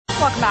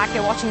Welcome back.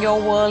 You're watching Your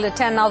World at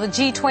 10. Now, the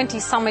G20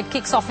 Summit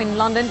kicks off in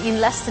London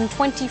in less than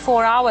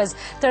 24 hours.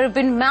 There have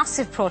been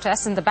massive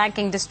protests in the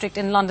banking district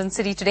in London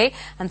City today,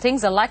 and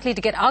things are likely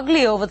to get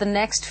ugly over the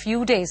next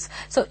few days.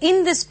 So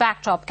in this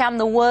backdrop, can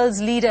the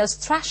world's leaders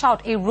thrash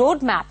out a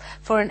roadmap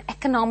for an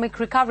economic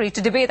recovery?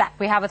 To debate that,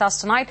 we have with us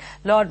tonight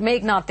Lord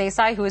Meghnad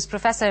Desai, who is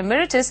Professor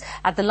Emeritus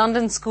at the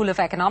London School of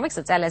Economics,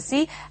 that's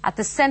LSE, at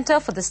the Centre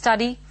for the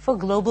Study for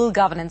Global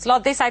Governance.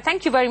 Lord Desai,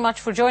 thank you very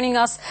much for joining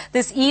us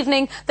this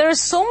evening. There are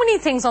so many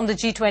things on the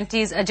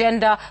G20's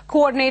agenda: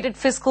 coordinated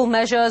fiscal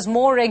measures,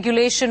 more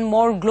regulation,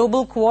 more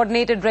global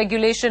coordinated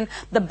regulation,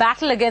 the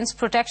battle against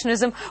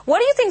protectionism. What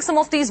do you think some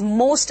of these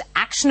most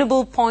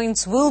actionable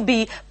points will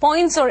be,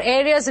 points or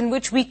areas in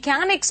which we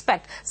can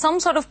expect some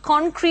sort of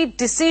concrete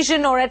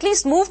decision or at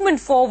least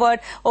movement forward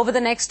over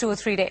the next 2 or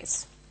 3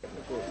 days?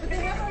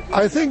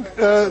 I think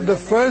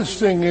the first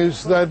thing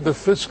is that the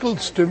fiscal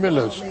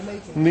stimulus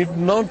need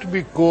not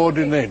be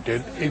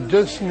coordinated. It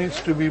just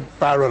needs to be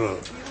parallel,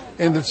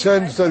 in the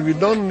sense that we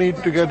don't need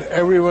to get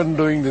everyone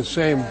doing the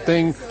same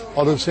thing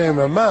or the same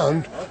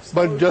amount,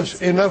 but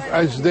just enough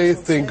as they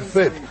think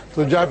fit.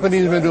 So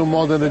Japanese may do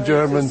more than the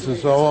Germans and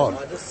so on.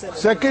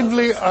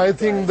 Secondly, I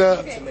think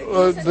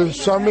the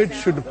summit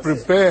should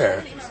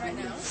prepare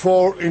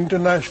for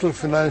international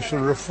financial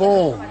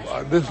reform.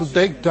 This will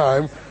take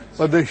time,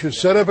 but they should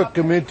set up a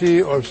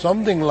committee or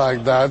something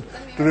like that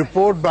to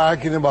report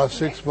back in about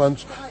 6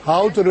 months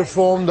how to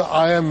reform the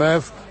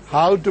IMF,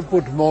 how to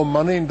put more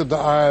money into the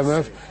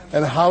IMF,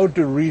 and how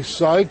to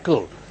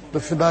recycle the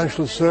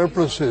financial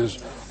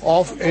surpluses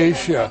of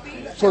Asia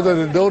so that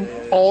they don't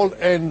all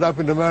end up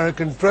in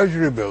American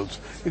treasury bills.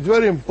 It's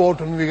very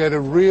important we get a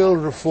real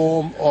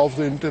reform of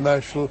the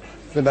international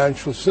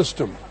financial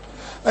system.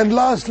 And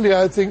lastly,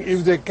 I think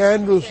if they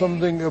can do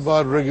something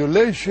about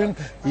regulation,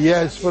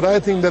 yes, but I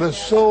think there are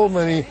so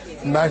many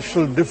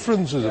national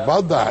differences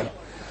about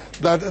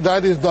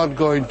that is not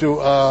going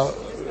to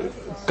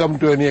come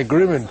to any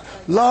agreement.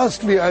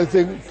 Lastly, I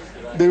think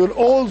they will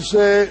all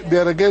say they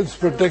are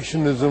against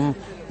protectionism,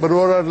 but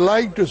what I'd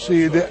like to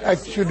see, they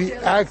actually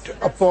act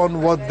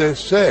upon what they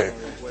say,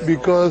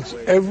 because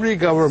every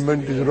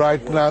government is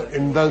right now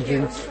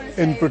indulging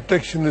in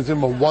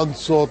protectionism of one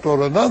sort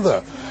or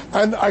another.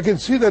 And I can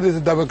see that it's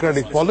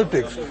democratic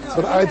politics,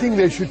 but I think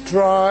they should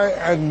try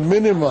and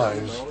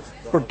minimize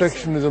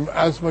protectionism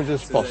as much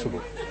as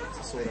possible.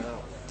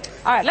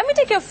 All right, let me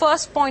take your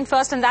first point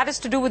first, and that is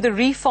to do with the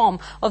reform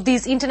of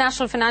these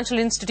international financial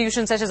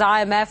institutions such as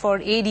IMF or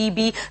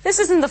ADB. This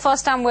isn't the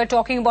first time we're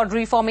talking about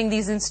reforming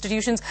these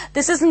institutions.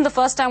 This isn't the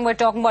first time we're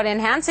talking about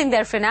enhancing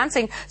their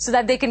financing so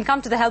that they can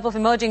come to the help of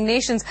emerging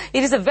nations.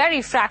 It is a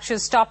very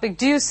fractious topic.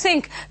 Do you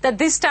think that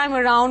this time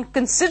around,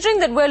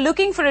 considering that we're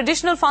looking for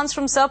additional funds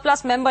from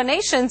surplus member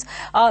nations,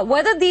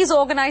 whether these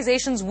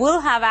organizations will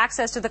have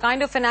access to the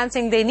kind of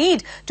financing they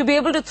need to be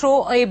able to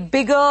throw a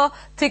bigger,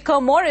 thicker,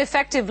 more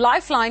effective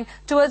lifeline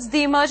towards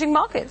the emerging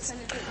markets?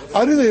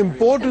 I think the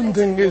important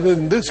thing is,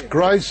 in this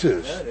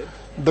crisis,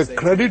 the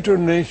creditor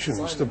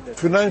nations, the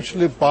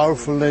financially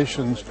powerful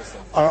nations,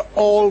 are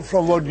all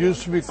from what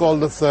used to be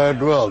called the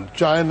third world.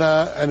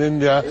 China and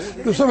India,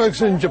 to some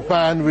extent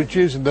Japan, which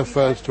is in the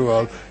first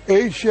world.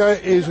 Asia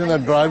is in a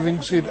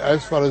driving seat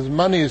as far as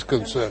money is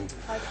concerned.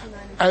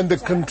 And the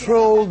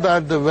control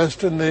that the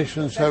Western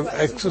nations have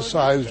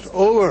exercised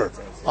over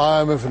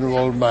IMF and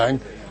World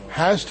Bank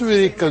has to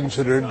be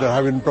reconsidered. There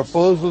have been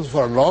proposals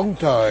for a long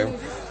time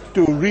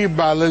to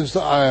rebalance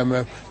the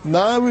IMF.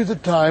 Now is the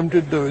time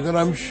to do it, and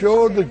I'm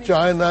sure that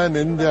China and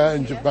India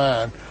and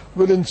Japan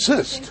will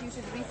insist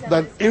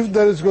that if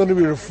there is going to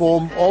be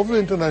reform of the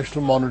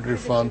International Monetary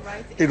Fund,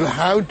 it will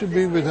have to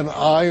be with an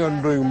eye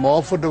on doing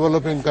more for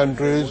developing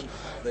countries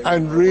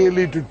and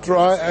really to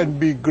try and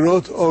be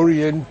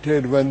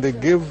growth-oriented when they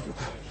give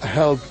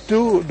help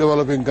to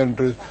developing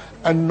countries,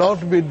 and not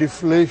be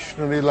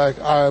deflationary like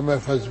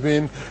IMF has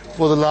been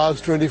for the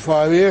last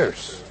 25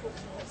 years.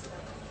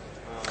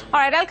 All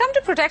right, I'll come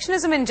to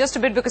protectionism in just a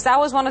bit, because that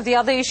was one of the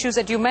other issues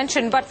that you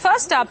mentioned. But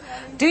first up,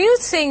 do you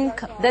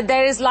think that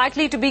there is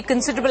likely to be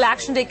considerable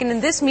action taken in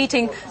this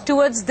meeting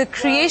towards the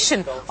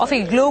creation of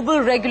a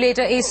global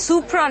regulator, a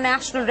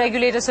supranational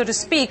regulator, so to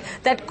speak,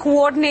 that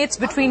coordinates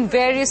between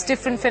various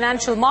different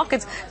financial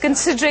markets,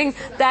 considering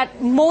that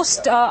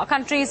most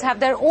countries have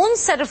their own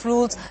set of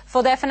rules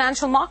for their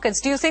financial markets?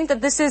 Do you think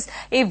that this is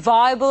a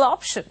viable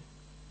option?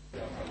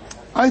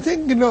 I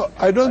think,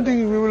 I don't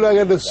think we will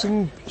get a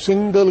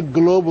single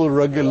global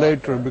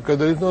regulator, because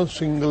there is no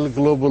single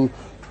global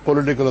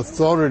political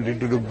authority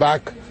to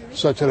back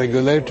such a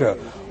regulator.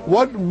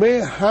 What may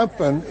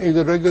happen is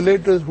the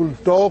regulators will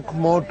talk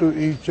more to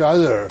each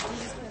other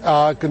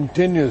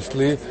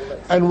continuously,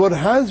 and what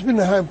has been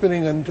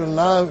happening until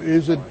now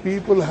is that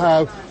people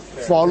have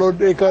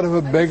followed a kind of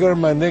a beggar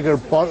my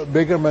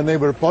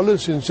neighbor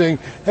policy, and saying,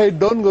 hey,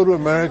 don't go to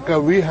America,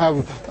 we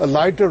have a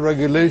lighter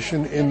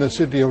regulation in the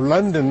city of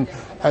London,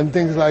 and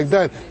things like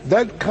that.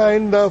 That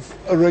kind of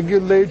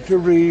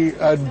regulatory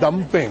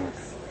dumping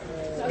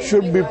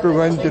should be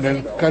prevented,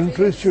 and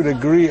countries should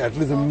agree, at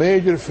least the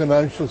major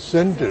financial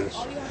centers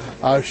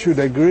should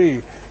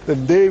agree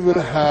that they will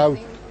have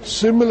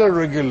similar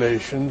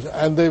regulations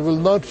and they will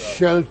not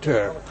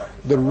shelter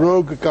the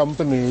rogue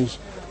companies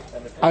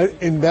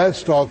in their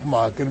stock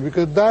market,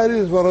 because that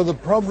is one of the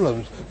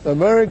problems. The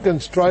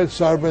Americans tried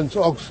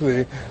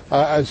Sarbanes-Oxley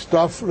as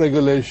tough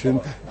regulation,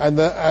 and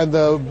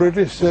the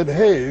British said,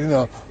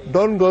 hey,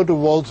 don't go to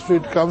Wall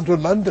Street, come to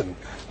London.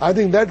 I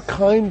think that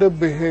kind of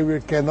behavior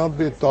cannot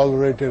be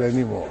tolerated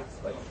anymore.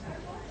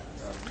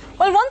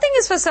 Well, one thing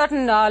is for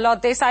certain,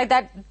 Lord Desai,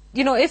 that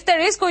if there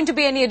is going to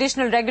be any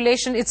additional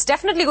regulation, it's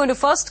definitely going to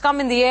first come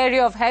in the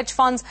area of hedge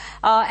funds,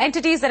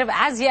 entities that have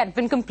as yet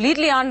been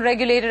completely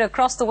unregulated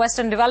across the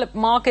Western developed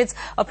markets.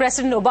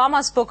 President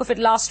Obama spoke of it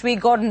last week.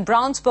 Gordon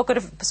Brown spoke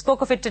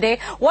of it today.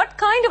 What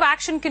kind of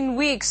action can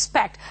we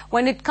expect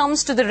when it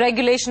comes to the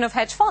regulation of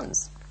hedge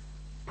funds?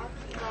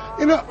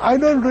 I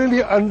don't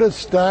really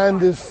understand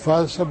this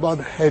fuss about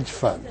hedge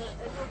funds.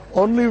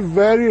 Only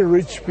very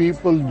rich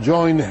people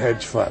join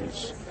hedge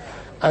funds.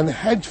 And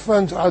hedge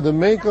funds either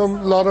make a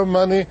lot of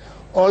money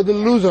or they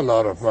lose a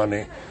lot of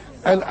money.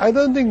 And I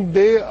don't think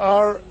they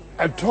are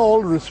at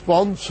all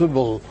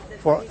responsible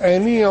for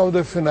any of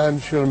the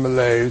financial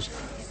malaise.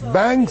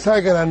 Banks,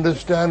 I can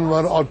understand,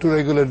 one ought to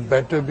regulate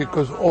better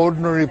because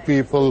ordinary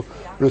people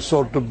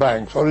resort to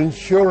banks, or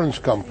insurance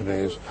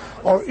companies,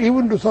 or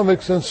even to some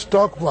extent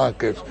stock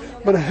markets.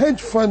 But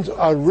hedge funds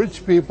are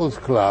rich people's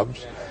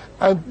clubs,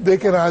 and they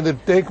can either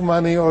take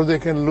money or they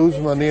can lose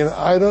money, and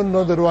I don't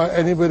know that why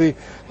anybody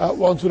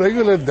wants to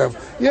regulate them.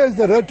 Yes,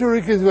 the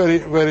rhetoric is very,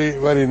 very,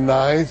 very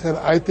nice, and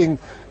I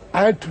think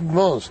at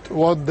most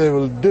what they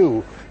will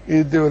do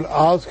is they will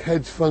ask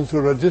hedge funds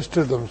to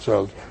register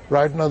themselves.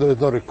 Right now there is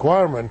no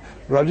requirement.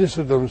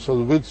 Register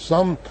themselves with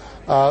some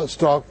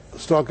stock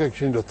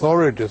exchange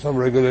authorities, some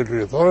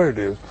regulatory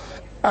authorities,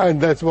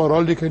 and that's about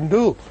all you can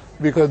do,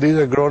 because these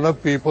are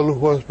grown-up people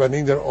who are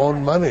spending their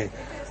own money.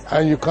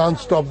 And you can't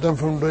stop them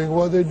from doing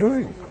what they're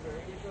doing.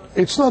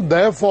 It's not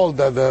their fault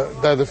that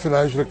the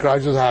financial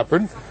crisis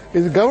happened.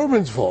 It's the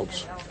government's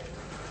fault.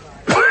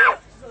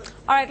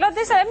 All right, Lord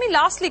Desai, let me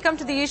lastly come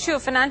to the issue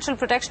of financial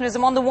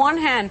protectionism. On the one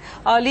hand,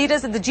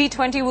 leaders at the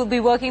G20 will be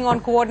working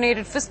on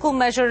coordinated fiscal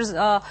measures,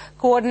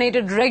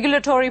 coordinated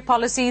regulatory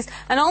policies.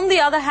 And on the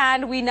other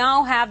hand, we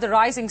now have the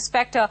rising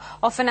specter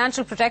of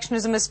financial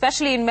protectionism,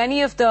 especially in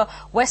many of the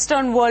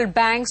Western world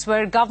banks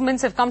where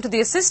governments have come to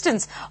the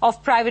assistance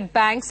of private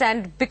banks.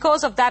 And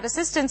because of that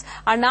assistance,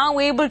 are now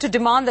able to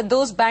demand that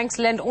those banks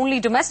lend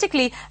only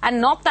domestically and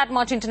not that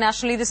much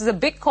internationally. This is a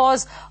big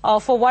cause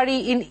for worry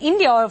in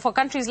India, or for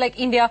countries like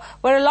India,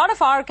 where a lot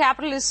of our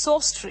capital is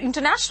sourced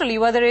internationally,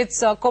 whether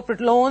it's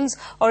corporate loans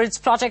or it's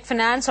project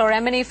finance or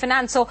M&A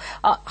finance. So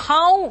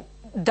how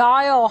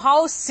dire or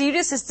how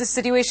serious is this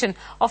situation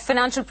of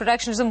financial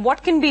protectionism?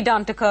 What can be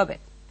done to curb it?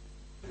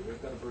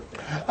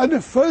 And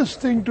the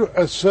first thing to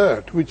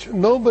assert, which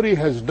nobody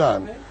has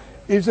done,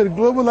 is that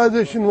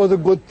globalization was a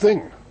good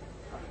thing.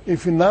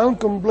 If you now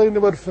complain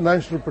about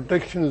financial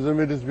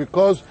protectionism, it is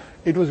because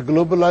it was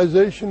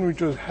globalization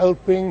which was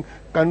helping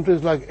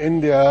countries like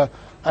India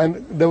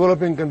and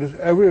developing countries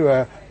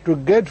everywhere to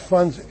get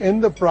funds in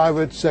the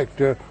private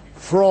sector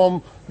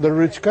from the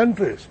rich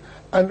countries.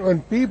 And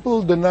when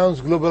people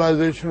denounce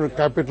globalization or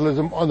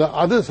capitalism, on the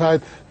other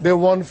side, they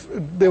want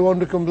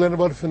to complain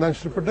about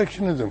financial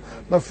protectionism.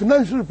 Now,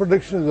 financial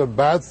protection is a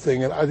bad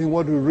thing, and I think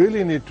what we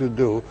really need to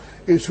do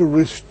is to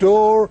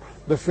restore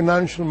the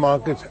financial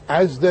markets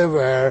as they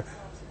were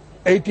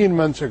 18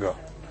 months ago.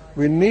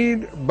 We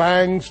need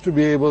banks to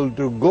be able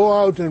to go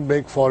out and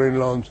make foreign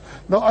loans.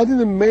 Now, I think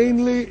that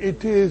mainly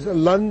it is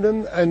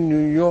London and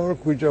New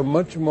York which are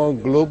much more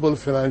global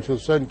financial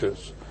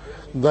centers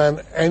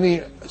than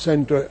any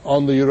center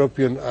on the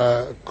European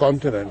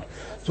continent.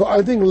 So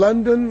I think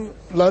London,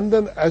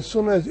 as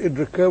soon as it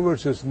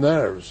recovers its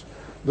nerves,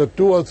 the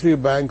 2 or 3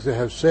 banks they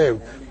have saved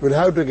will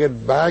have to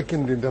get back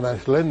into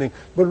international lending.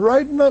 But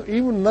right now,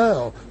 even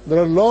now, there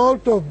are a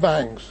lot of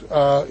banks,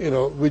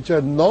 which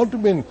have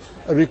not been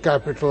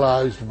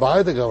recapitalized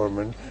by the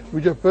government,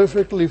 which are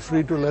perfectly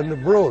free to lend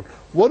abroad.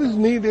 What is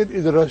needed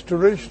is a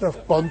restoration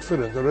of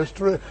confidence.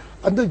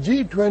 And the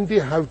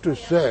G20 have to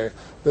say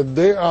that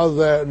they are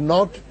there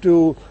not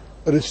to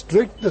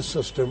restrict the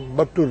system,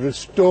 but to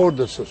restore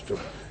the system.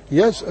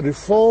 Yes,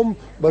 reform,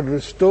 but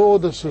restore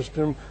the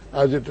system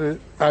as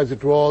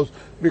it was,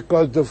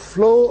 because the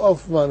flow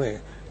of money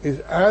is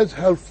as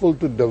helpful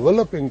to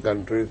developing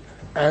countries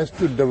as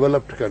to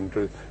developed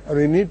countries. And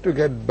we need to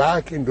get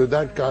back into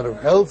that kind of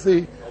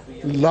healthy,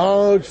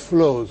 large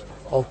flows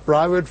of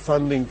private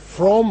funding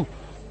from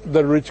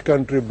the rich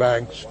country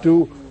banks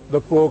to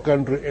the poor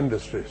country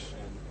industries.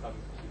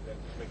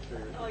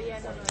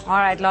 All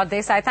right, Lord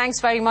Desai, thanks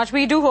very much.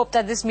 We do hope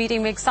that this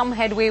meeting makes some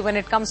headway when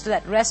it comes to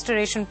that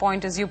restoration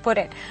point, as you put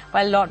it.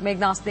 Well, Lord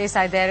Meghnad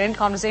Desai there in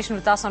conversation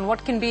with us on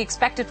what can be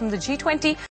expected from the G20.